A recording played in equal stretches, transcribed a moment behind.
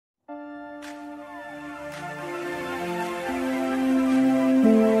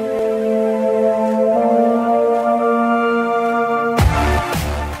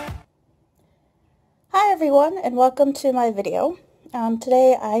and welcome to my video.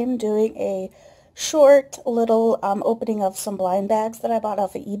 Today I am doing a short little opening of some blind bags that I bought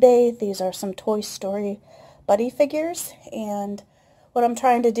off of eBay. These are some Toy Story Buddy figures, and what I'm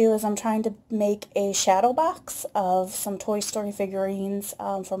trying to do is I'm trying to make a shadow box of some Toy Story figurines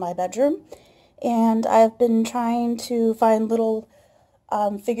for my bedroom. And I've been trying to find little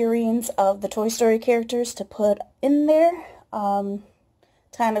figurines of the Toy Story characters to put in there, kind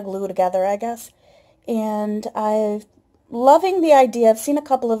of glue together, I guess. And I'm loving the idea. I've seen a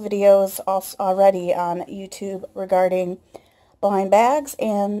couple of videos already on YouTube regarding blind bags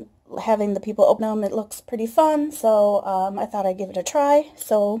and having the people open them. It looks pretty fun, so I thought I'd give it a try.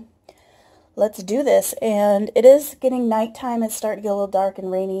 So let's do this. And it is getting nighttime. It's starting to get a little dark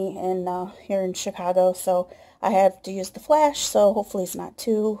and rainy here in Chicago, so I have to use the flash, so hopefully it's not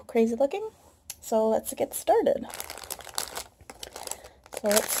too crazy looking. So let's get started. So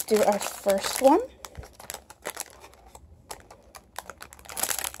let's do our first one.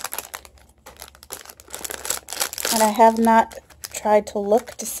 And I have not tried to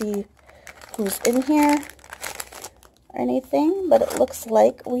look to see who's in here or anything, but it looks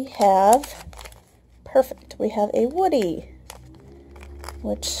like we have, perfect, we have a Woody,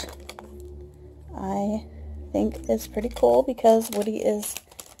 which I think is pretty cool because Woody is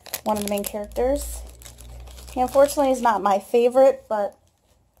one of the main characters. He unfortunately is not my favorite, but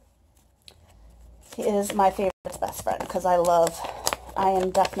he is my favorite best friend because I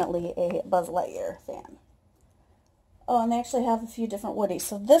am definitely a Buzz Lightyear fan. Oh, and they actually have a few different Woodies.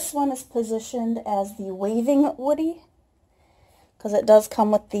 So this one is positioned as the waving Woody, because it does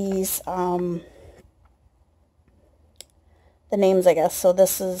come with these, the names, I guess. So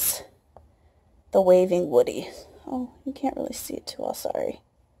this is the waving Woody. Oh, you can't really see it too well, sorry.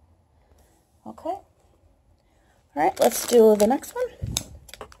 Okay. Alright, let's do the next one.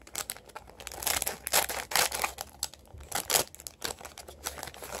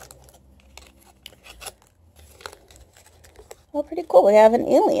 Oh, pretty cool. We have an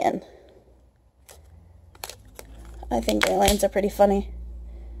alien. I think aliens are pretty funny.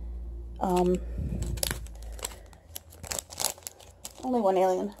 Only one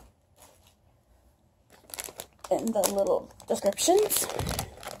alien in the little descriptions.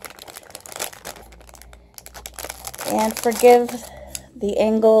 And forgive the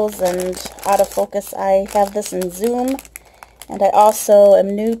angles and out of focus. I have this in Zoom, and I also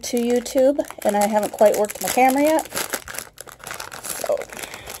am new to YouTube, and I haven't quite worked my camera yet.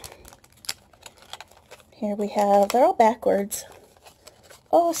 Here we have, they're all backwards.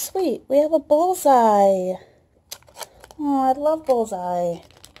 Oh, sweet. We have a Bullseye. Oh, I love Bullseye.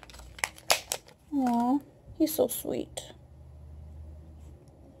 Oh, he's so sweet.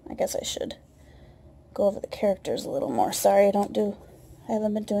 I guess I should go over the characters a little more. Sorry, I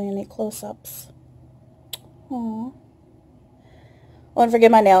haven't been doing any close-ups. Oh. Oh, and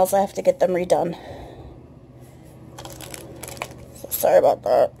forgive my nails. I have to get them redone. So sorry about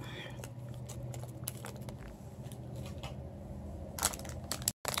that.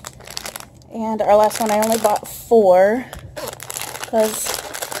 And our last one, I only bought 4, because,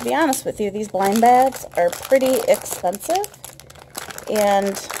 to be honest with you, these blind bags are pretty expensive,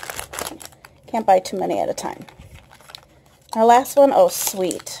 and can't buy too many at a time. Our last one, oh,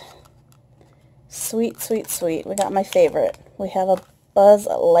 sweet. Sweet, sweet, sweet. We got my favorite. We have a Buzz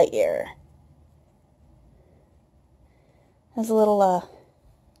Lightyear. Has a little,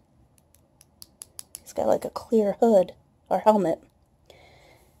 he's got like a clear hood, or helmet.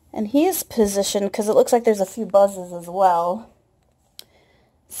 And he is positioned, because it looks like there's a few buzzes as well.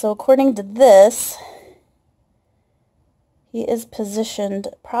 So according to this, he is positioned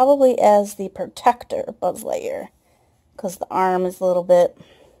probably as the protector of Buzz Lightyear, because the arm is a little bit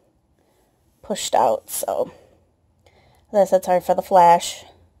pushed out. So, as I said, sorry for the flash.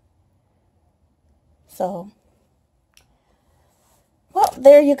 So, well,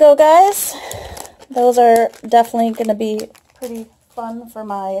 there you go, guys. Those are definitely going to be pretty fun for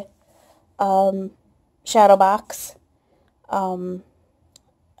my shadow box.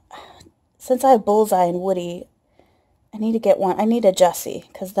 Since I have Bullseye and Woody, I need to get one. I need a Jessie,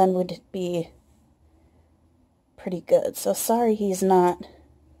 because then would be pretty good. So sorry he's not.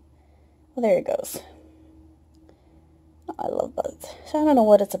 Well, there he goes. Oh, I love Buzz. So I don't know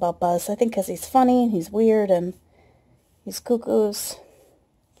what it's about Buzz. I think because he's funny, and he's weird, and he's cuckoos.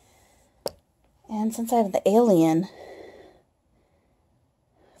 And since I have the alien,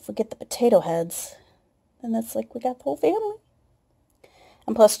 if we get the potato heads, then that's like we got the whole family.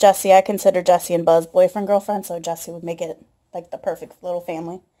 And plus Jessie, I consider Jessie and Buzz boyfriend, girlfriend, so Jessie would make it like the perfect little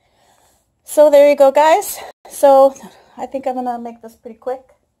family. So there you go, guys. So I think I'm going to make this pretty quick.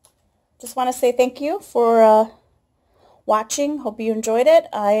 Just want to say thank you for watching. Hope you enjoyed it.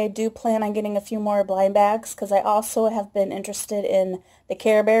 I do plan on getting a few more blind bags because I also have been interested in the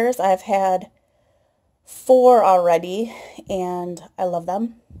Care Bears. I've had 4 already and I love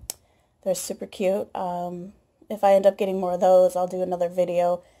them. They're super cute. If I end up getting more of those, I'll do another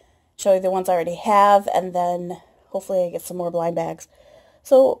video, show you the ones I already have, and then hopefully I get some more blind bags.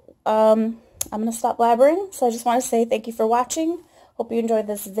 So I'm going to stop blabbering. So I just want to say thank you for watching. Hope you enjoyed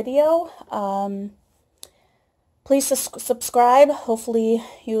this video. Please subscribe. Hopefully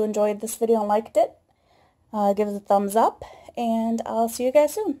you enjoyed this video and liked it. Give it a thumbs up, and I'll see you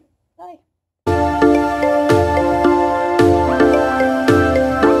guys soon. Bye.